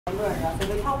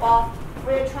So we talk about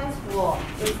Fourier transform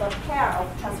is a pair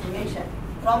of transformation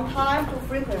from time to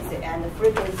frequency and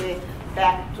frequency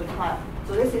back to time.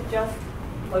 So this is just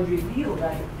a review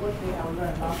that what we have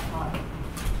learned last time.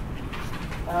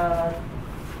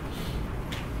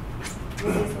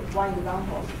 This is one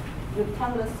example.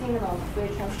 Rectangular signal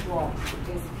Fourier transform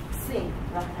is seen,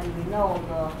 right? And we know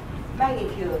the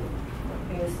magnitude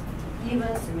is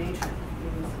even symmetric.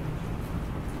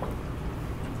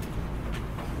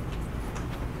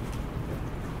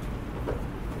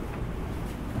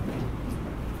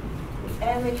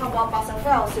 And we talk about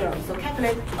Basel theorem. So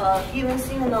calculate given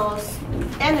signal's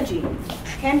energy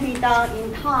can be done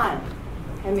in time,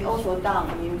 can be also done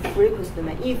in frequency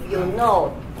domain if you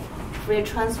know Fourier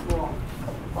transform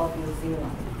of your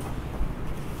signal.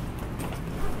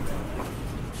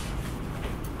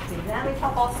 Okay, then we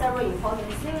talk about several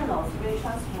important signals Fourier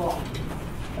transform.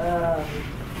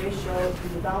 We show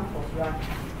examples, right?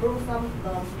 Prove some of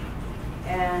them,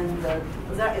 and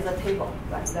there is a table,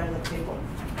 right? There is a table.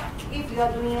 If you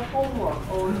are doing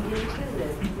homework or in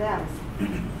physics exams,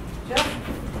 just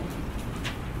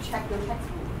check the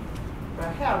textbook.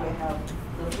 Right here we have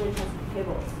the Fourier transform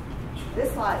tables.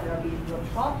 This side will be the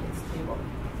properties table.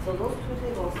 So those two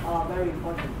tables are very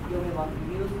important. You may want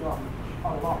to use them a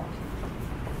lot.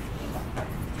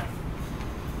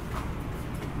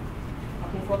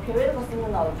 Okay, for periodical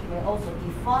signals, we may also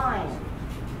define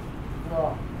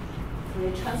the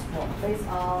Fourier transform based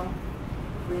on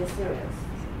Fourier series.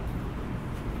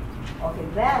 Okay,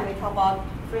 then we talk about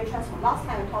Fourier transform. Last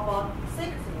time we talked about six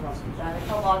signals. Then we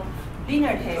talk about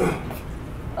linear table,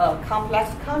 complex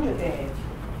conjugate.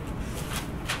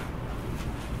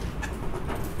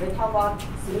 We talk about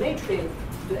symmetry,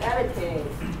 duality,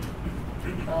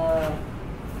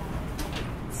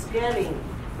 scaling,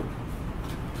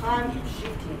 time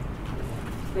shifting.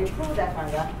 We prove that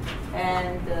one, right?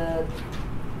 And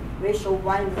we show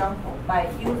one example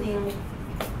by using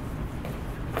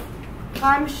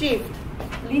time shift,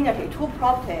 linearity, two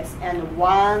properties, and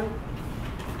one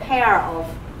pair of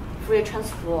Fourier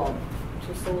transform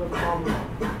to solve the problem.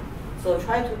 So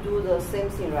try to do the same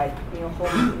thing, right, in your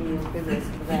home, in your physics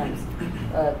exams.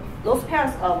 Those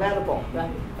pairs are available,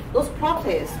 right? Those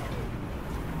properties,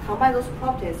 combine those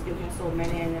properties, you can solve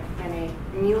many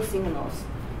new signals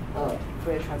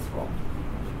Fourier transform.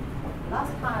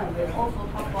 Last time we also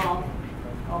talked about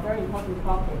a very important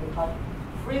property called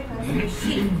frequency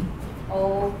shift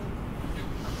or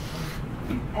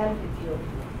amplitude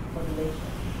modulation.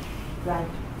 Right?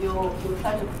 You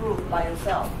try to prove by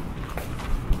yourself.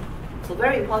 So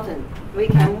very important. We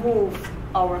can move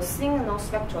our signal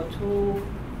spectrum to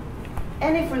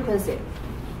any frequency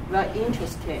we are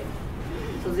interested.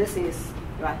 So this is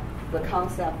right the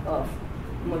concept of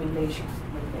modulation.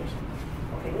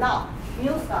 Okay, now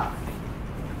new stuff.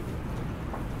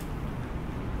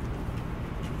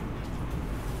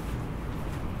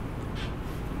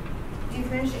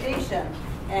 Differentiation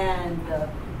and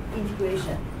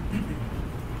integration.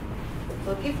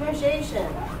 So differentiation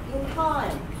in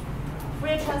time,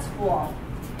 Fourier transform.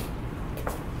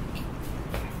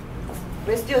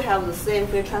 We still have the same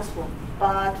Fourier transform,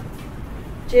 but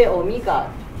j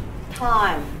omega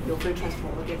time your Fourier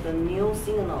transform will get the new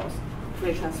signals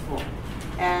Fourier transform.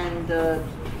 And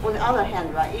on the other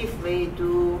hand, right, if we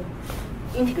do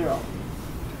integral,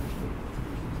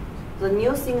 the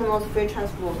new signals Fourier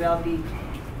transform will be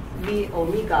v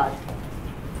omega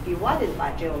divided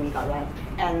by j omega, right?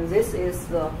 And this is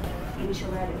the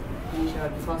initial value,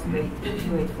 because we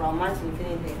integrate from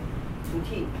 -infinity to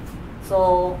t.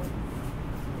 So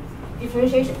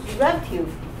differentiation derivative,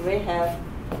 we have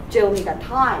j omega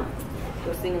time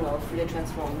the signal Fourier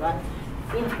transform, right?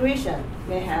 Integration,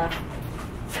 we have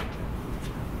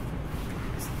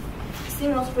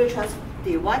signals Fourier transform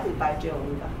divided by j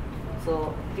omega.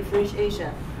 So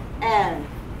differentiation and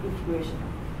integration,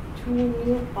 two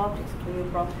new properties.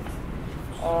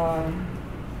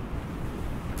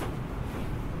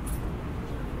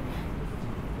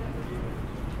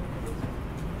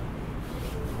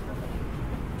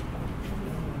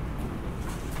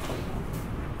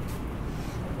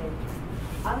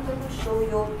 I'm going to show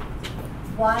you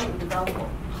one example.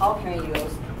 How can you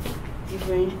use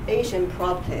differentiation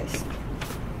properties?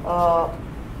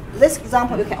 This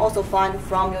example you can also find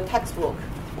from your textbook.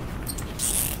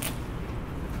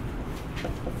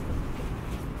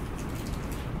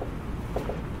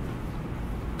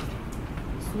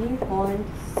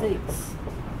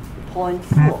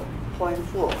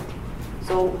 .4.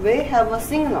 So we have a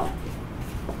signal.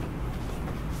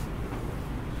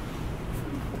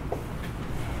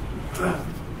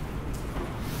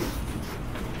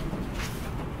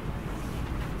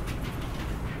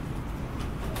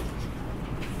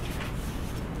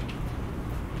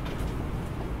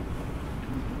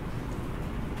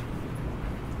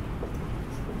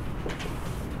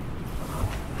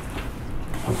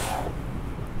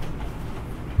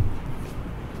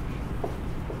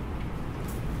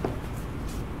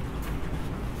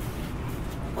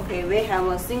 Okay, we have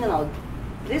a signal.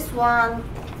 This one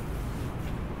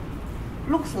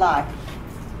looks like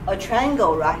a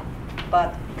triangle, right?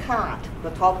 But cut.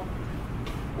 The top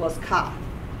was cut.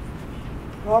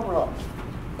 Problem.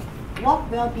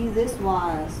 What will be this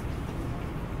one's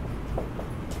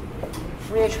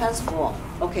Fourier transform?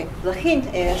 Okay, the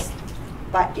hint is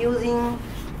by using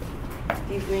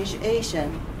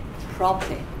differentiation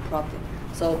property.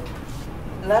 So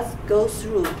let's go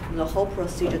through the whole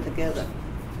procedure together.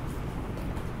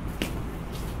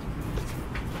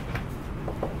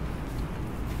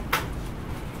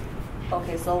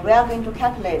 Okay, so we are going to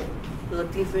calculate the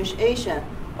differentiation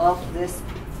of this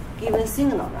given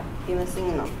signal, right? Given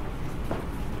signal.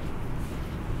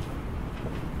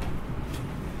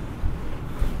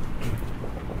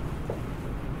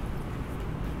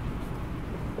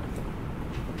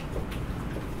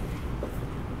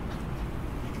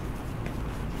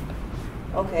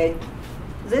 Okay,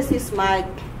 this is my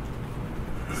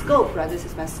scope, right? This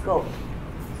is my scope.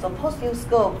 So positive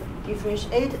scope,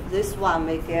 differentiate this one,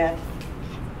 we get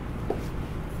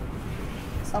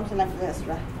something like this,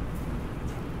 right?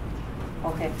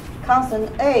 Okay, constant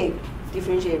A,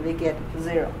 differentiate, we get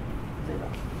 0.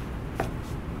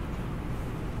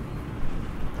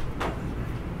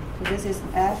 So this is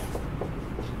ft,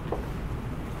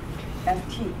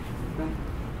 right?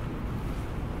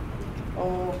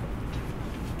 Or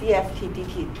dft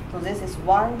dt. So this is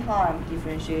one time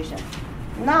differentiation.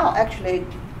 Now actually,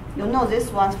 you know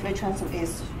this one's Fourier transform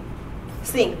is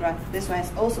sinc, right? This one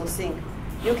is also sinc.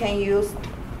 You can use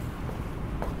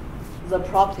the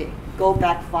property, go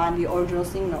back, find the original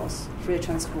signals, Fourier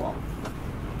transform.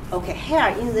 Okay, here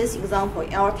in this example,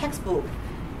 in our textbook,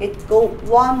 it go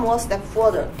one more step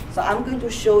further. So I'm going to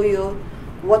show you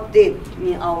what did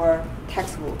in our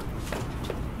textbook.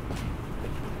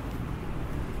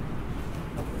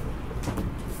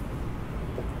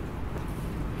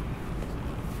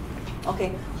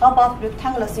 Okay, how about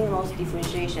rectangular signals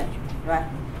differentiation, right?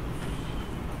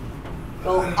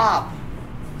 Go up.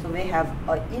 So we have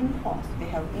an impulse. We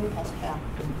have impulse here.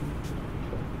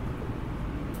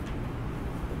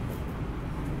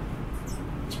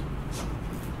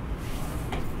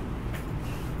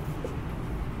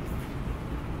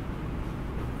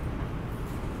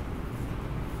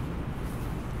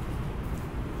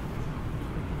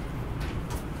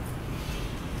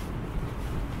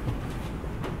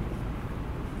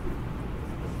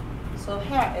 So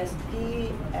here is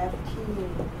dft.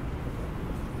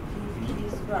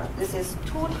 This is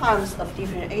 2 times of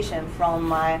differentiation from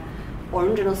my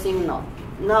original signal.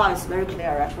 Now it's very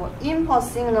clear, right? For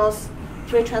impulse signals,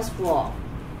 Fourier transform,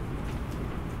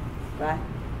 right?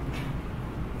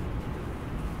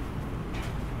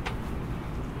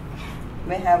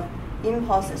 We have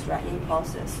impulses, right?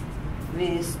 Impulses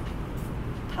with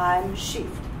time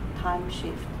shift.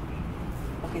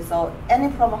 Okay, so any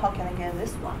problem, how can I get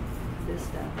this one? This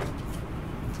step.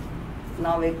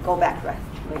 Now we go back, right?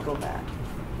 We go back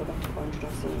to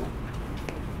original signal.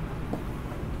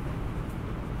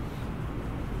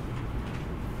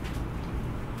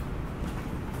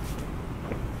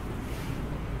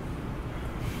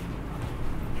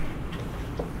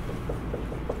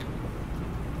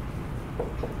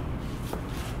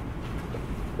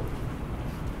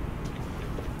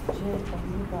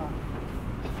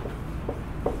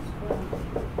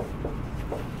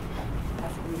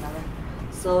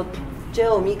 So j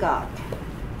omega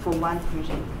for one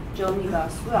differentiation, j omega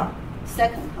square,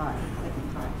 second time.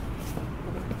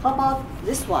 How about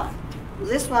this one?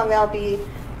 This one will be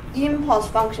impulse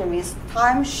function with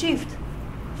time shift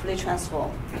Fourier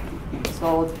transform.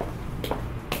 So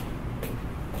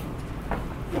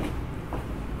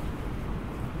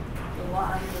what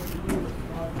I'm going to use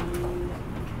for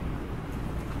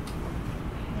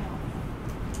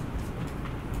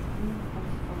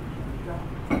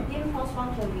the impulse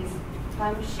function with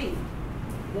time shift.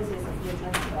 This is a Fourier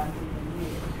transform I'm going to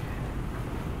use.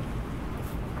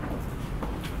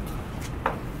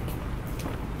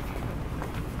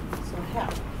 So here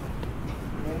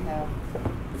we have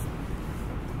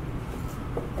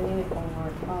A over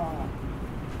tau.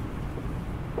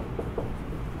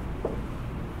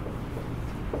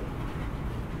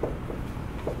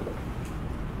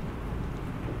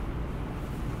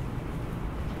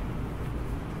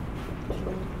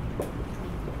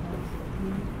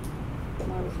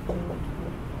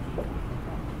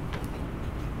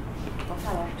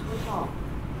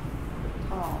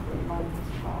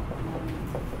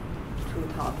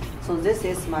 So this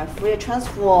is my Fourier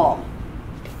transform,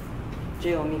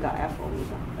 j omega f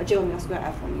omega, j omega square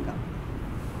f omega.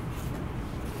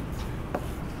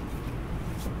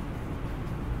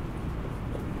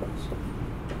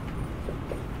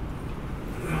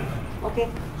 Okay,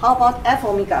 how about f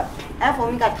omega? F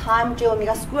omega times j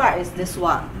omega square is this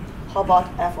one. How about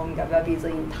f omega will be the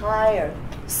entire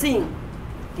thing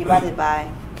divided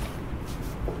by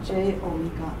j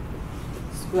omega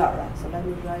square, right? So let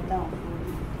me write down.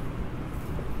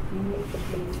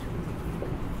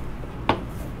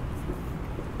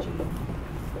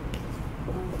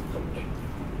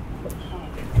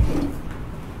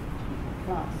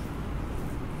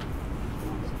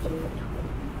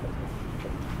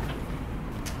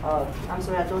 I'm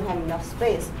sorry, I don't have enough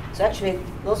space. So actually,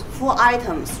 those 4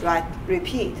 items, right,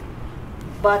 repeat,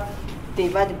 but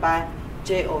divided by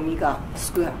j omega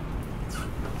square.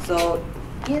 So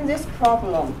in this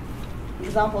problem,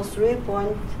 example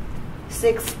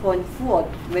 3.6.4,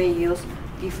 we use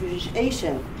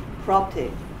differentiation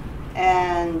property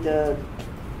and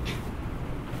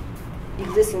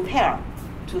existing pair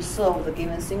to solve the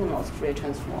given signals Fourier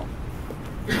transform.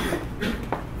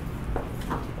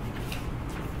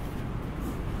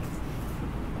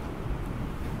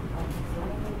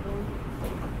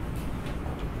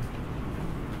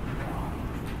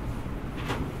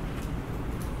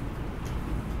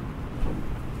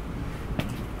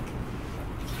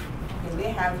 We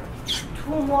have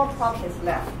 2 more properties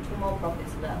left.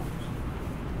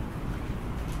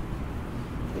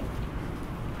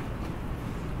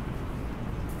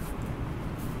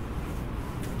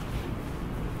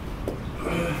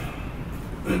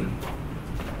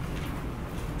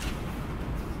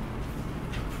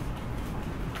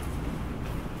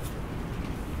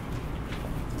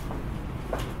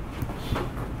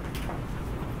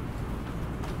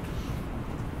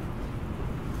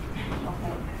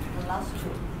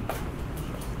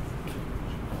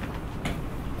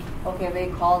 Okay,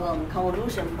 we call them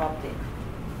convolution property.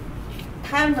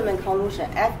 Time domain convolution,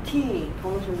 ft,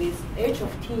 convolution with h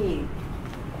of t.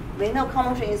 We know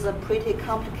convolution is a pretty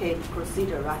complicated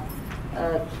procedure, right?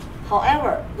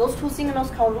 However, those 2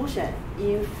 signals convolution,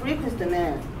 in frequency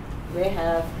domain, we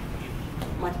have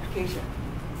multiplication.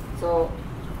 So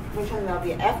which one will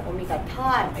be f omega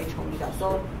times h omega.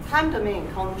 So time domain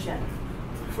convolution,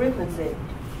 frequency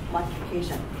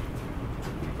multiplication.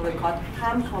 So we call it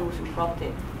time convolution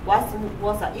property. What's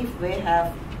that? If we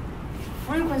have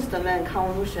frequency domain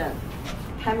convolution,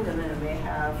 time domain we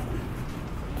have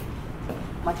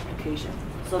multiplication.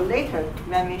 So later,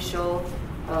 when we show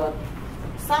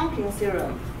sampling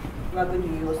theorem, we're going to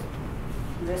use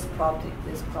this property,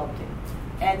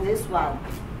 and this one,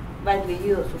 when we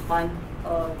use to find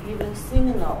a given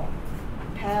signal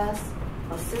pass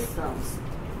a system's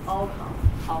outcome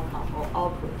or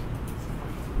output.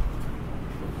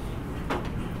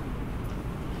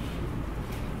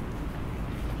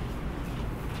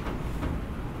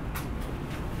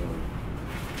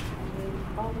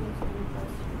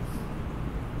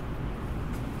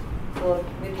 So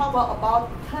we talk about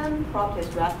 10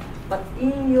 properties, right? But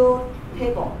in your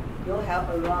table, you'll have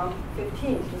around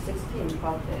 15 to 16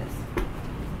 properties.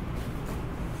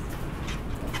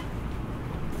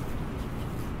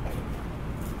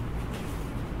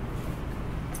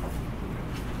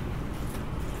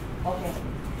 Okay,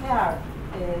 here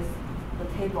is the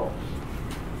table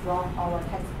from our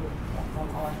textbook,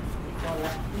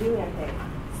 linear tape,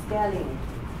 scaling,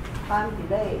 time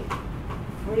delay,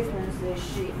 frequency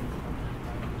shift,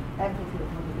 amplitude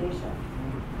modulation,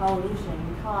 convolution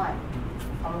in time,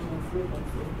 convolution in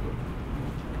frequency,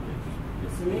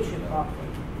 symmetry property,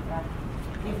 right?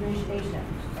 Differentiation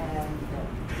and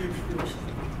distribution.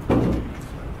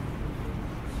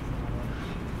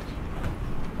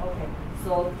 Okay,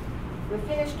 so we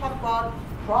finished talking about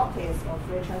properties of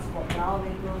Fourier transform. Now we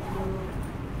go to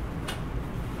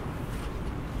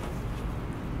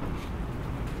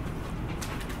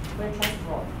Fourier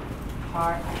transform,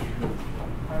 part 2.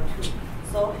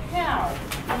 So here,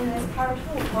 in this part 2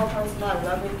 conference line,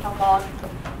 we're going to talk about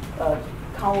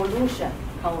convolution.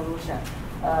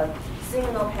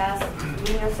 Signal path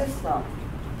linear system.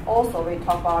 Also, we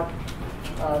talk about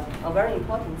a very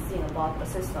important thing about the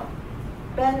system,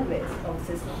 bandwidth of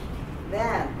system.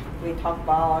 Then we talk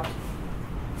about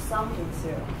sampling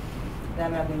theorem.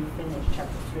 Then we're going to finish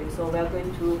chapter 3. So we're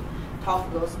going to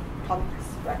talk those topics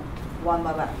right, one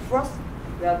by one. First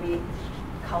will be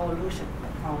convolution.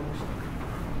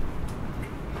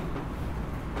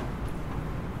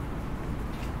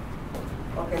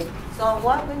 Okay, so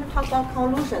we're going to talk about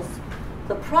convolutions.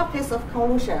 The properties of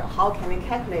convolution, how can we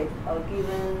calculate a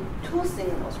given 2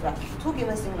 signals, right? 2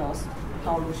 given signals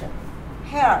convolution.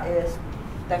 Here is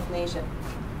definition.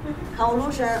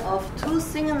 Convolution of 2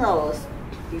 signals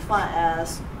defined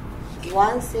as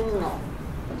one signal,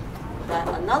 then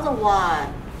another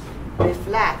one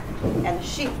reflect and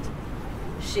shift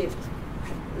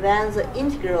Then the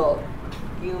integral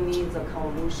give me the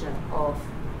convolution of,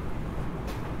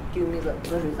 give me the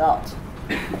result.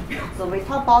 So we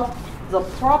talk about the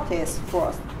properties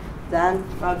first. Then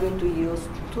we are going to use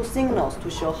two signals to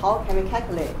show how can we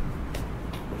calculate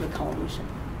the convolution.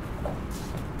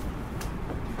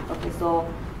 Okay, so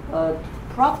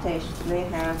properties, they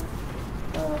have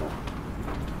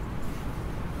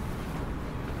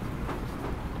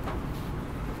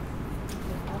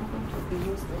I'm going to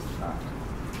use this part.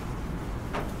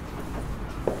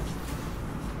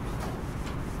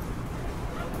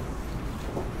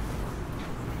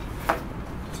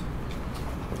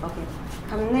 Okay,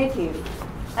 commutative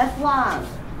F1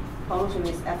 convolution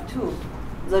is F2.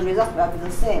 The result will be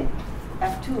the same,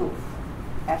 F2,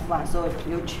 F1. So if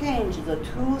you change the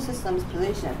two systems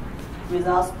position,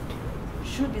 results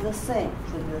should be the same.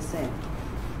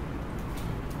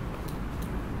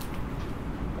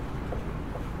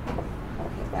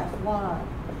 Okay, F1,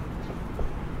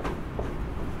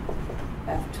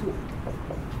 F2,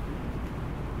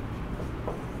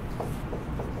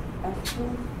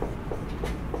 F2,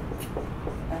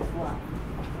 F1.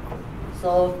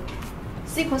 So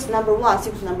sequence number 1,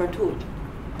 sequence number 2,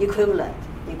 equivalent.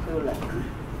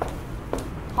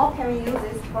 How can we use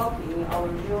this property in our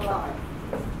real life?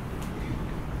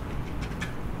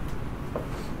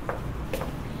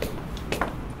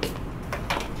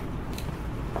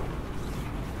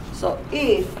 So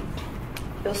if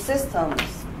your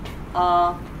systems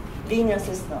are linear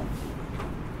systems,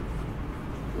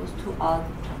 those two are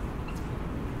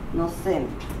not same,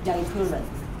 they are equivalent.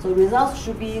 So results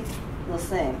should be the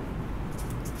same.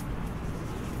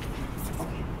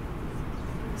 Okay,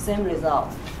 same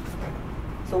result.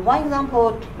 So one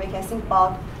example we can think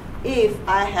about, if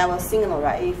I have a signal,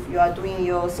 right? If you are doing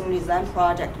your signal design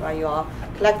project, right? You are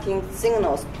collecting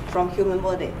signals from human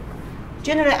body.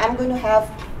 Generally, I'm going to have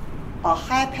a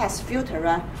high pass filter,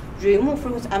 right? Remove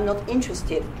frequency I'm not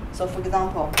interested. So for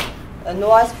example, a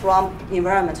noise from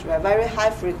environment, right? Very high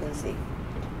frequency.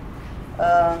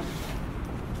 I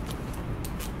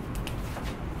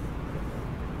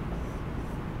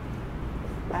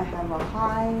have a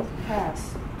high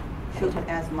pass filter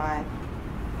as my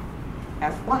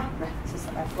F1, right? This is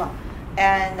F1.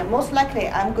 And most likely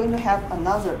I'm going to have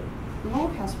another low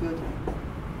pass filter.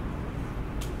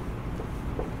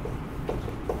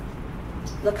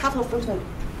 The cutoff frequency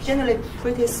generally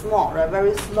pretty small, right?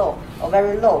 Very slow or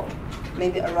very low,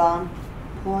 maybe around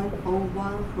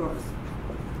 0.01 Hz.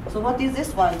 So what did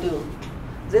this one do?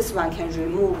 This one can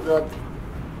remove the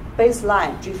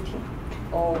baseline drifting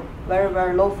or very,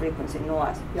 very low frequency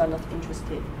noise. You are not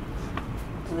interested.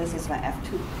 So this is my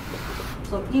F2.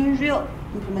 So in real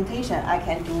implementation, I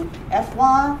can do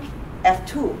F1,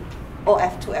 F2, or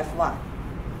F2, F1.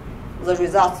 The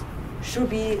results should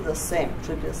be the same,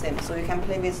 So you can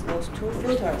play with those two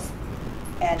filters,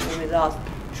 and the results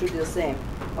should be the same.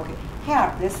 Okay,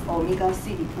 here, this omega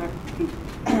C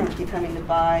determined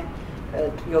by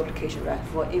your application, right?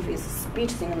 For if it's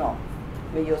speech signal,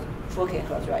 we use 4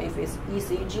 kHz, right? If it's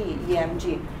ECG,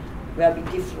 EMG, will be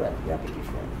different.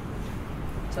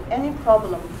 So any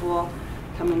problem for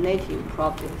commutative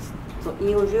properties. So in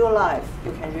your real life,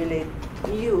 you can really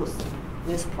use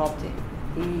this property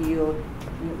in your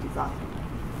design.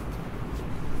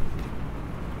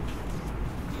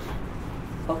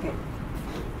 Okay.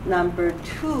 Number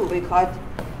 2, we call it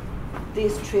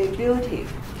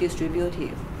distributive.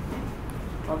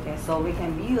 Okay, so we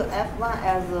can view F1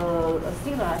 as a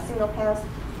signal pass,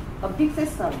 a big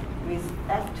system with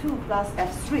F2 plus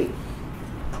F3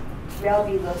 will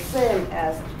be the same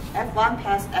as F1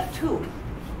 plus F2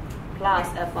 plus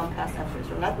F1 plus F3.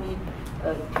 So let me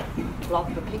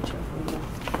plot the picture for you.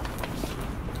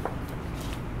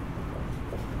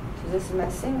 So this is my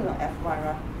signal F1,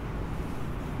 right?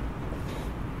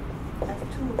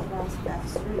 F2 plus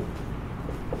F3.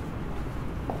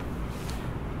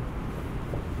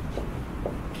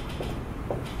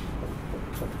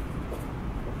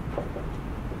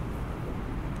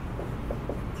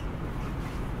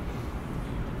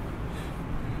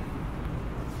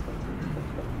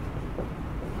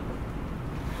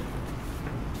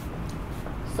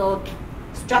 So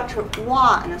structure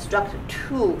 1 and structure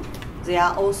 2, they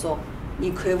are also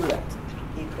equivalent.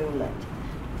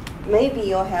 Maybe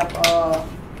you have a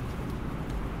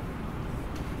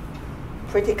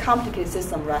pretty complicated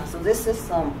system, right? So this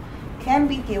system can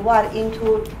be divided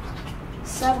into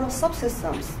several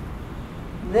subsystems.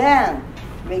 Then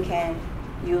we can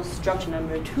use structure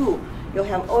number 2. You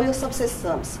have all your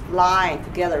subsystems lying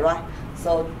together, right?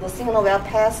 So the signal will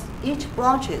pass each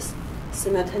branches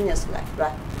simultaneously,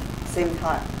 right? Same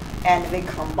time. And we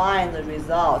combine the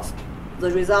results. The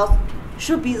results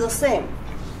should be the same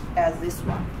as this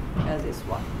one,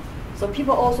 So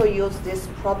people also use this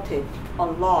property a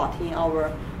lot in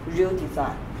our real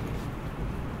design.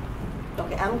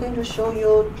 Okay, I'm going to show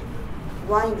you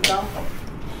one example.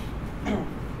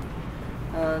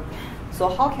 So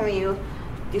how can we use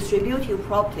distributive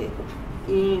property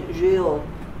in real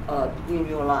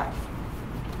life?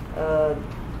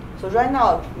 So right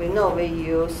now we know we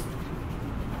use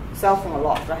cell phone a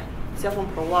lot, right? Cell phone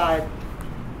provide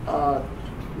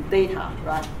data,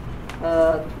 right?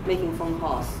 Making phone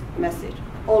calls, message,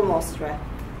 almost, right?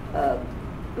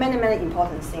 Many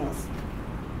important things.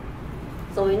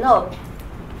 So we know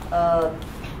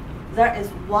there is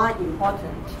one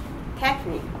important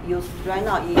technique used right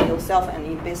now in your cell phone and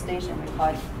in base station. We call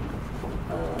it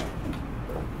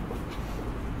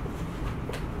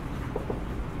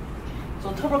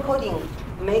so turbo coding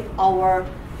make our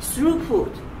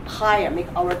throughput higher, make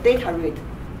our data rate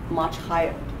much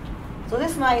higher. So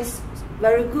this one is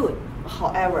very good.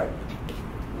 However,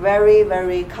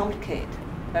 very complicated.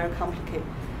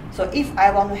 So if I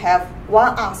want to have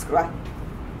one ask, right,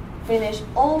 finish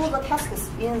all the tasks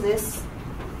in this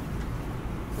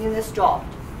job,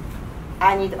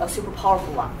 I need a super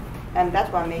powerful one, and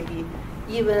that one may be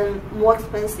even more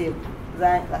expensive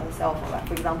than the cell phone. Right?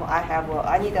 For example,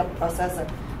 I need a processor,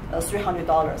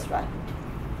 $300, right?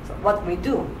 So what we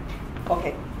do,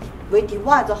 okay, we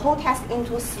divide the whole task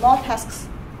into small tasks.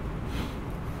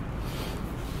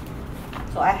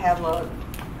 So I have a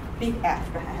big F,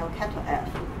 right? I have a capital F.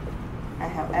 I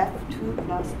have F2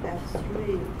 plus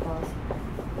F3 plus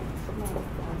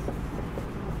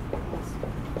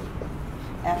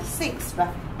F6,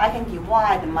 right? I can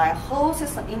divide my whole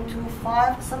system into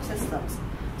 5 subsystems.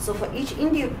 So for each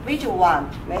individual one,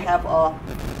 we have a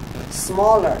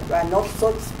smaller, right, not so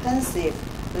expensive,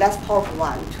 less powerful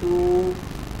one to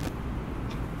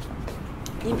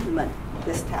implement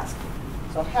this task.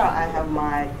 So here I have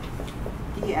my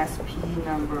DSP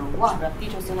number 1, right,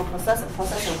 digital signal processor,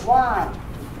 processor 1,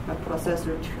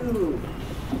 processor 2,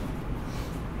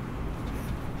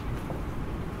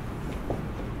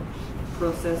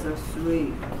 processor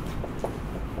 3,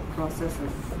 processor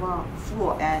 4,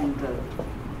 and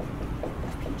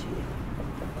FPGA.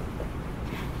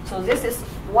 So this is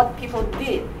what people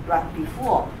did right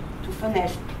before to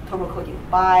finish turbo coding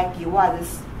by divide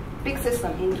this big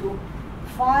system into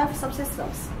 5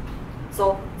 subsystems.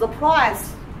 So the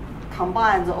price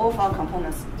combine the all 5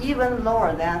 components even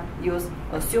lower than use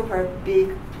a super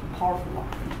big powerful one.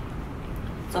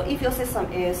 So if your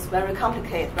system is very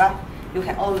complicated, right, you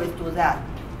can always do that.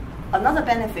 Another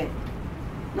benefit,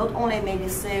 not only maybe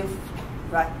save,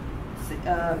 right,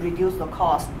 reduce the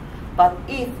cost, but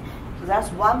if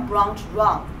there's one branch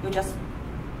wrong, you just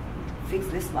fix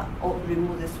this one or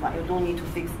remove this one. You don't need to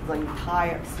fix the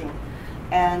entire thing.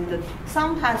 And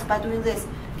sometimes by doing this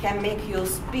can make your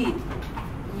speed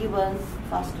even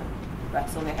faster, right?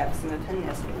 So they have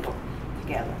simultaneously work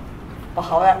together. But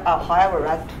however,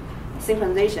 right,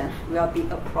 synchronization will be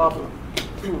a problem.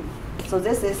 So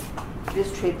this is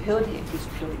distributive.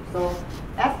 So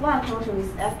F1 convolution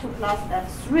is F2 plus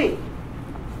F3,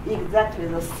 exactly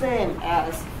the same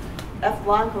as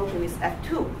F1 convolution is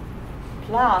F2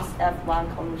 plus F1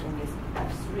 convolution is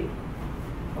F3.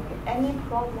 Okay, any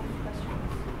problem,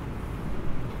 questions?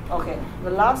 Okay, the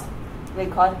last we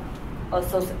call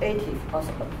associative.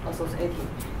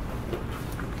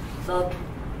 So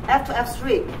F2,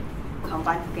 F3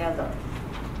 combine together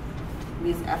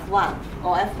with F1,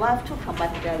 or F1, F2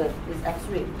 combine together with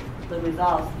F3. The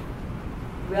result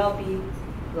will be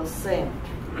the same.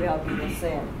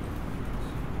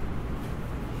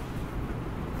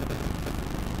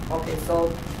 Okay,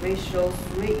 so we show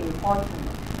 3 important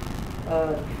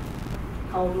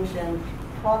convolution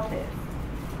properties.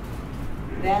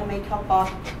 Then we talk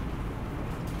about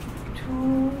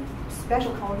 2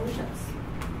 special convolutions.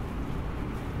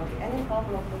 Okay, any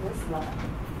problem for this one?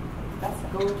 Let's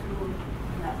go to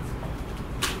next.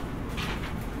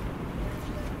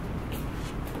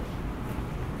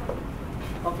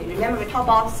 Okay, remember we talked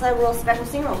about several special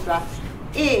signals, right?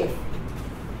 If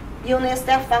unit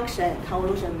step function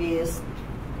convolution with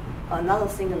another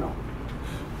signal,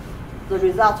 the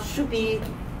result should be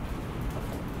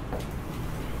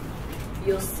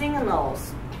your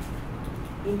signals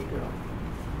integral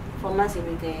from mass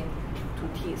everyday to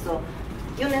t. So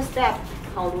unit step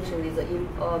convolution with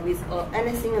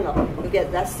any signal, you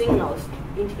get that signal's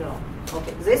integral.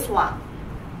 Okay, this one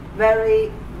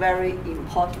very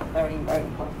important, very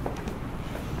important.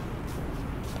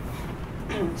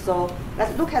 So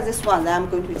let's look at this one. Then I'm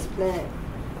going to explain it.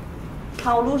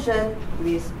 Convolution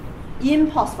with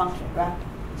impulse function, right?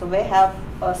 So we have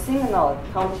a signal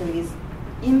convolution with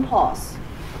impulse,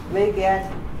 we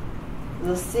get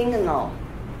the signal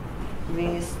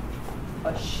with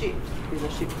a shift.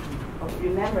 Okay,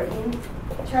 remember in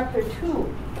chapter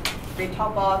 2, we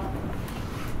talk about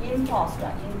impulse,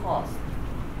 right? Impulse.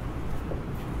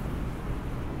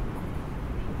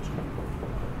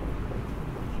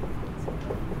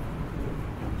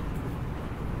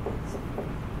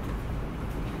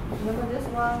 Remember this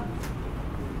one?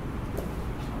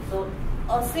 So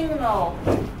a signal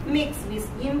mixed with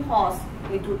impulse,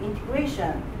 we do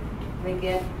integration, we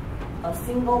get a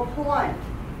single point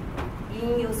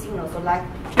in your signal. So like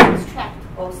extract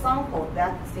or sample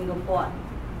that single point.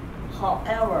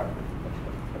 However,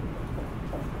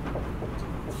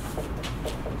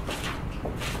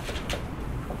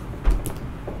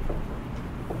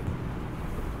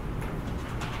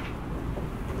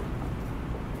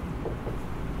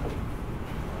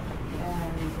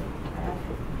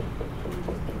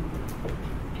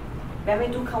 when we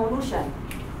do convolution,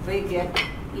 we get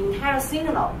entire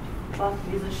signal, but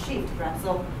with a shift, right?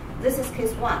 So this is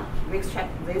case 1. We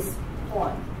extract this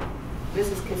point.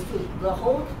 This is case 2. The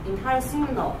whole entire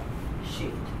signal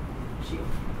shift.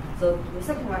 So the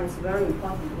second one is very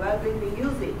important. We're going to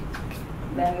use it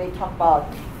when we talk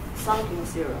about sampling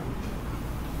theorem.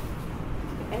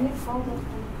 Any further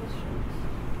questions?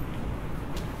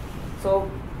 So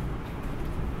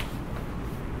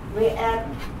we add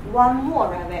one more,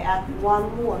 right? We add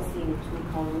one more thing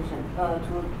to convolution,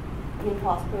 to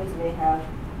impulse. First, we have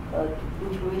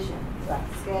integration, right?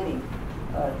 Scaling,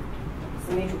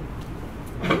 symmetry.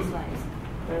 This one is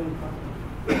very important.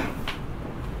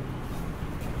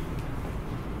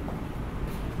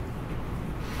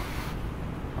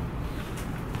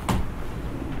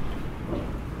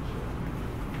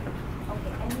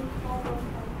 Okay, any further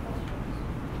questions?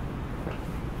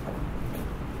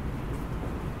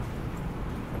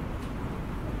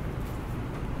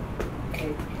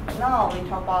 Okay, now we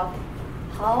talk about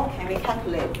how can we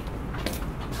calculate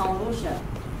convolution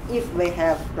if we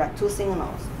have like two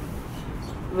signals.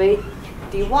 We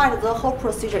divide the whole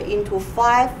procedure into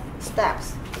 5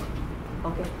 steps.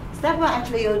 Okay, step 1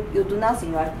 actually you do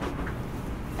nothing, right?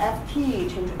 Ft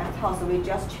change to f tau, so we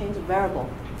just change the variable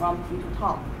from t to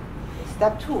tau.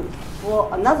 Step 2, for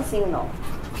another signal,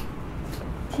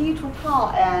 t to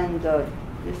tau and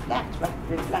reflect, right?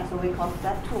 Reflect, so we call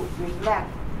step 2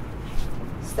 reflect.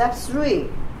 Step 3,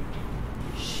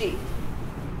 shift.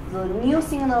 The new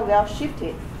signal will shift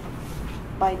it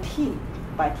by t.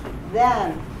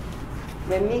 Then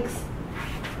we mix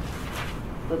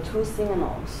the two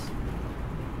signals,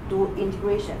 do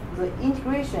integration. The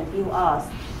integration gives us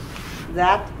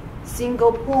that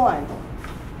single point.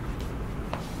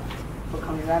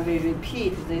 Then we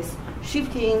repeat this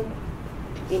shifting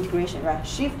integration, right?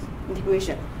 Shift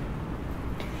integration.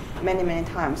 Many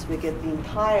times we get the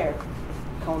entire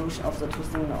convolution of the two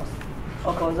signals.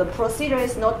 Okay, the procedure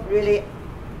is not really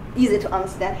easy to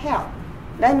understand here.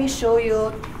 Let me show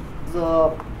you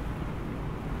the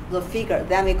figure,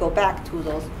 then we go back to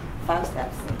those 5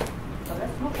 steps. So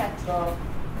let's look at the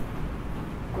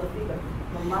figure.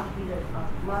 Much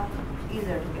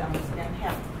easier to understand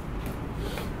here.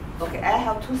 Okay, I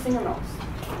have two signals,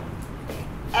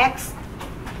 x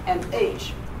and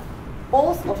h.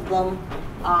 Both of them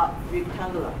are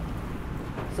rectangular.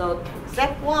 So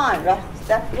step 1, right?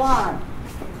 Step 1,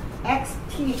 xt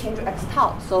change to x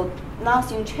tau. So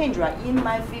nothing changed, right? In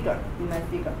my figure.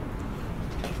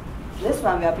 This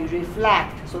one will be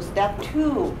reflect. So step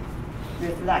 2,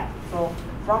 reflect. So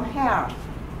from here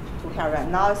to here, right?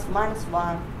 Now it's -1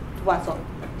 to 1.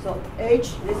 So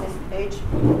h, this is h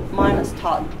minus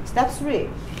tau. Step 3,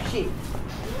 shift.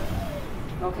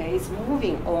 Okay, it's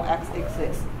moving on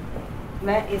x-axis.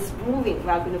 When it's moving, we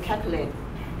are going to calculate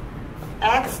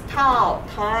x tau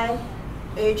times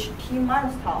ht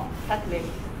minus tau. Calculate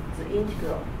the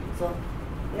integral. So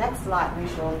next slide we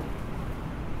show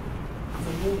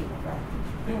the moving,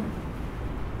 right?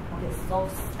 Okay, so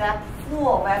step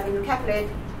 4, we are going to calculate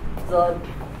the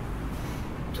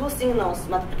two signals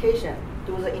multiplication,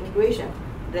 do the integration.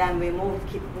 Then we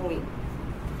keep moving.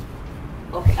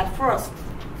 Okay, at first,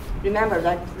 remember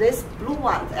that this blue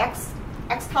one, the x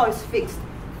tau is fixed.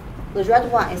 The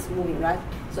red one is moving, right?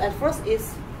 So at first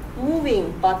it's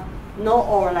moving, but no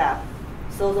overlap.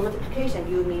 So the multiplication,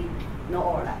 you need no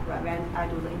overlap, right? When I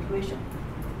do the integration,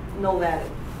 no value.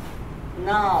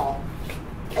 Now,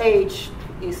 h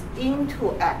is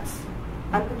into x.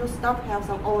 I'm going to start to have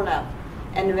some overlap.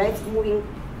 And when it's moving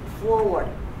forward,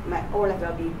 my overlap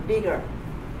will be bigger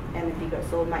and bigger.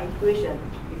 So my integration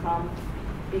becomes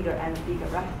bigger and bigger,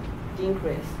 right?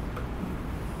 Increase.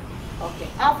 Okay,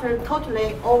 after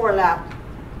totally overlap,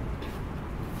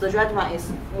 the red one is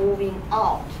moving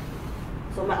out.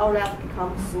 So my overlap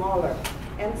becomes smaller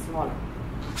and smaller.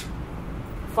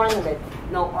 Finally,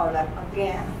 no overlap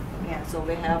again. So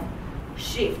we have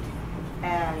shift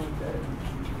and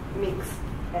mix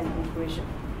and integration.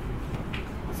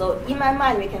 So in my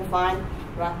mind, we can find,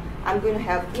 right, I'm going to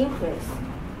have increase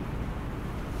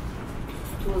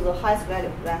to the highest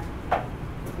value, right,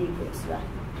 decrease, right.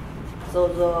 So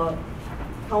the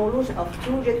convolution of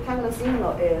two rectangular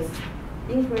signal is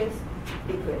increase,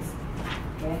 decrease.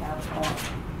 We have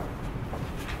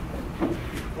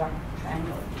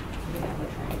triangle. We have a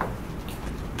triangle.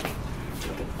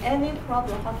 Okay. Any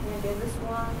problem? How can we get this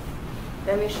one?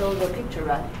 Let me show the picture,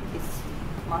 right? It's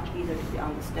much easier to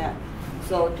understand.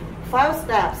 So 5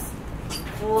 steps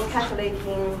for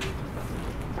calculating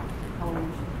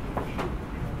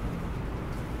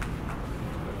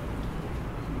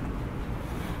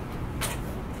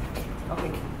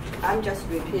okay, I'm just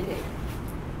repeating.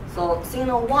 So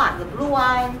signal 1, the blue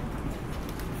one,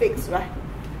 fixed, right?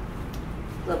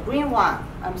 The green one,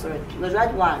 the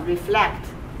red one, reflect,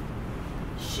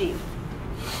 shift.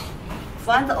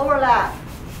 Find the overlap,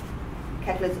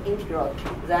 calculate the integral,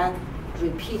 then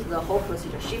repeat the whole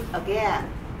procedure. Shift again,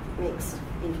 mix,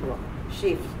 integral,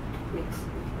 shift, mix.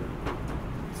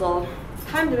 So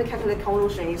time to calculate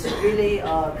convolution is really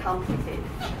a complicated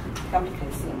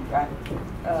thing, right?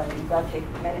 You gotta take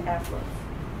many efforts.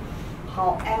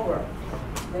 However,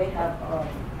 they have a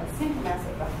simple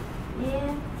method, right?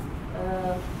 In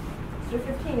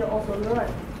 315, you also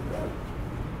learn.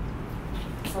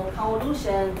 So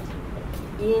convolution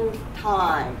in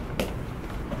time,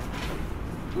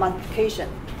 multiplication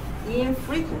in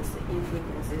frequency.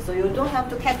 So you don't have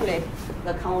to calculate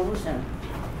the convolution.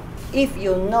 If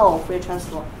you know Fourier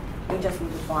transform, you just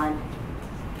need to find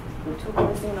the two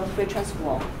signal Fourier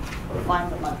transform,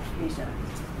 find the multiplication.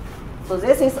 So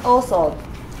this is also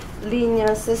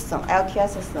linear system, LTI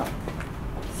system.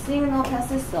 Signal path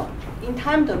system. In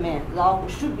time domain, log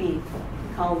should be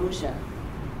convolution.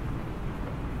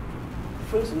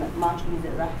 First, much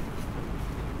easier, right?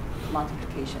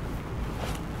 Multiplication.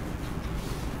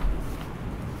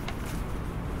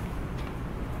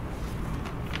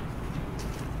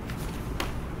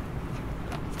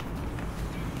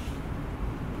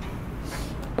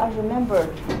 I remember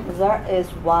there is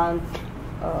one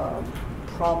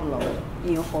problem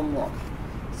in homework.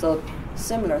 So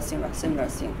similar thing.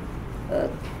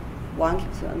 One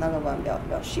keeps another one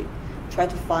will shift. Try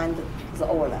to find the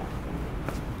overlap.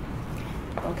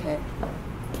 Okay.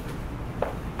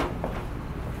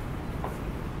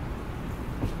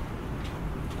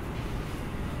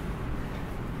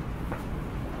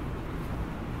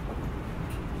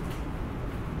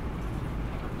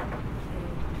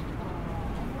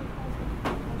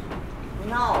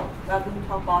 Now we are going to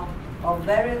talk about a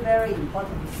very, very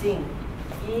important thing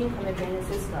in communication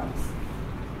systems.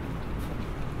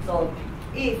 So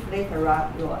if later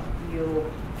on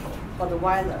you for the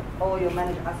weather or your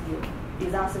manager asks you,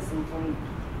 design system for me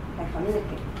can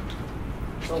communicate.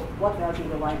 So what will be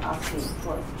the one asking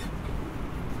first?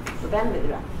 The bandwidth,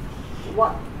 right?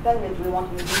 What bandwidth we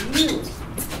want you to use?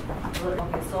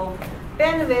 Okay, so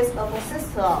bandwidth of a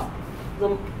system,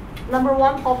 the number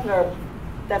one popular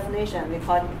definition, we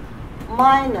call it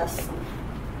minus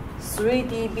 3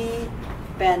 dB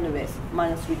bandwidth,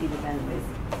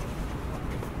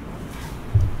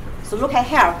 So look at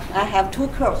here, I have two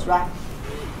curves, right?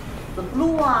 The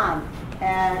blue one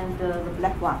and the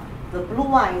black one. The blue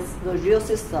one is the real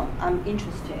system I'm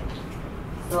interested.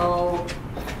 So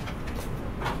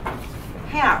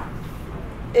here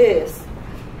is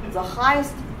the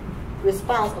highest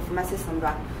response of my system,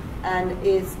 right? And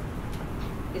it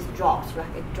drops,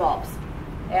 right? It drops.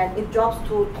 And it drops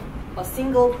to a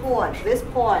single point. This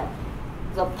point,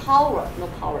 the power,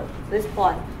 this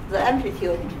point, the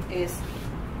amplitude is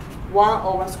 1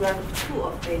 over square root of 2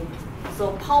 of it.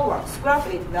 So power, square of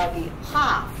it will be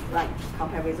half, right,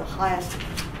 compared with the highest.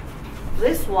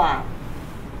 This one,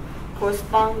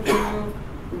 corresponding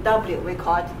W, we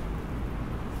call it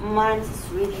minus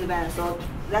 3 dB. So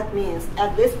that means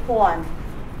at this point,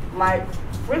 my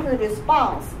frequency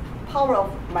response, power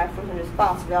of my frequency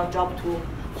response will drop to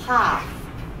half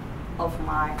of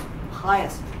my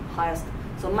highest.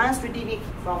 So minus 3 dB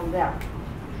from there.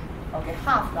 Okay,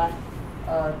 half, right?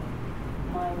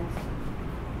 Minus,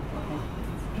 okay,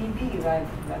 dB, right,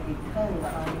 will be 10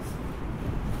 times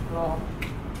log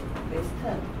base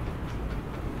 10.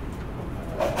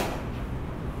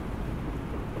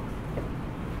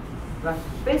 Right,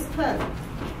 base 10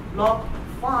 log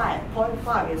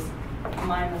 5.5 is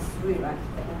minus 3, right?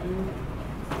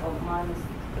 Of minus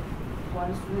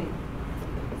 1/3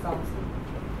 something.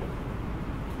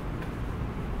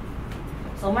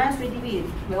 So minus 3 dB,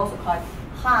 we also call it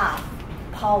half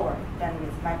power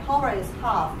bandwidth. My power is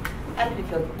half,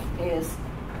 amplitude is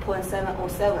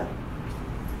 0.707.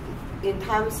 In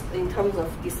terms of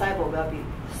decibel will be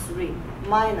 3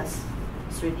 minus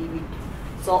 3 dB.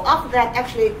 So after that,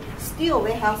 actually, still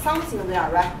we have something there,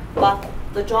 right? But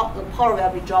the power will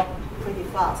be dropped pretty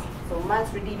fast. So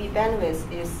minus 3 dB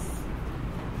bandwidth is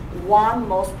one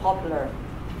most popular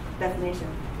definition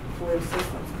for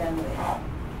systems bandwidth.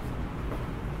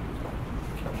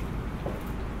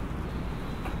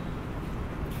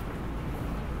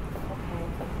 Okay.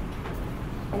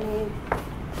 Any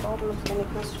problems? Any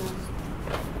questions?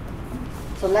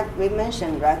 So like we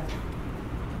mentioned, right?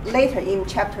 Later in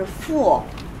chapter 4,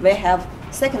 we have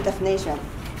second definition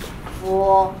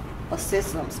for a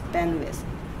system's bandwidth.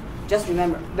 Just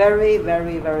remember, very,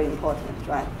 very, very important,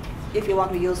 right? If you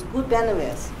want to use good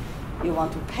bandwidth, you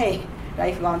want to pay,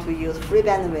 right? If you want to use free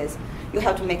bandwidth, you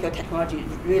have to make your technology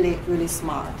really, really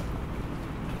smart.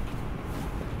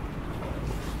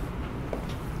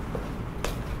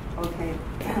 Okay.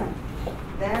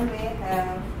 Then we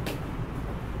have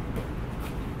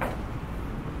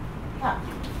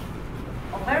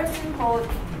a very simple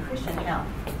question here.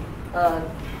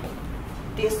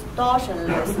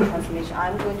 Distortionless transmission.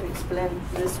 I'm going to explain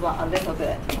this one a little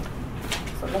bit.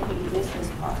 So let me erase this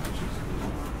part.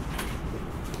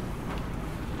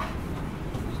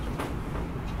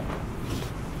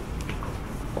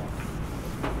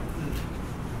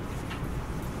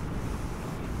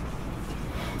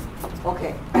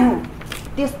 Okay.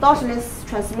 Distortionless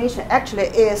transmission actually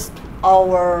is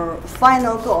our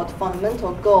final goal,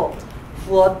 fundamental goal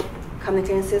for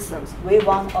communication systems. We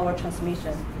want our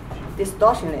transmission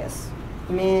distortionless,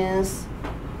 means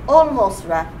almost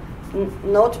right,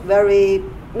 no very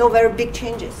big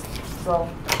changes. So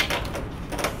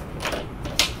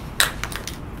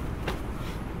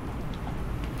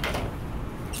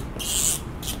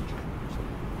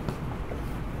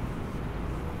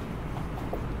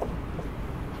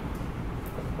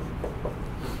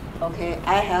okay,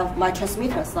 I have my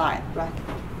transmitter side, right?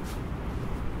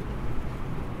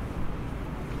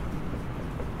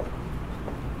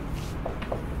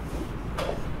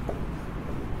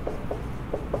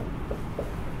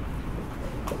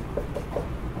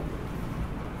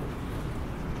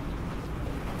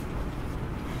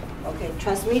 Okay,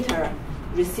 transmitter,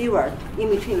 receiver, in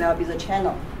between there will be the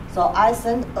channel. So I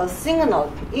send a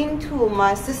signal into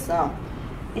my system.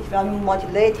 It will be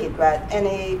modulated by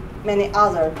many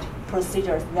other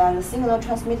procedures. Then the signal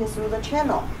transmitted through the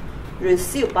channel,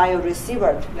 received by a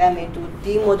receiver. Then we do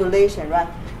demodulation, right?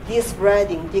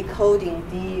 Despreading, decoding,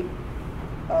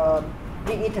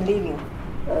 de-interleaving,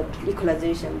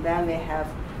 equalization. Then we have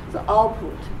the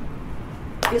output.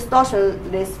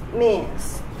 Distortionless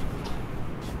means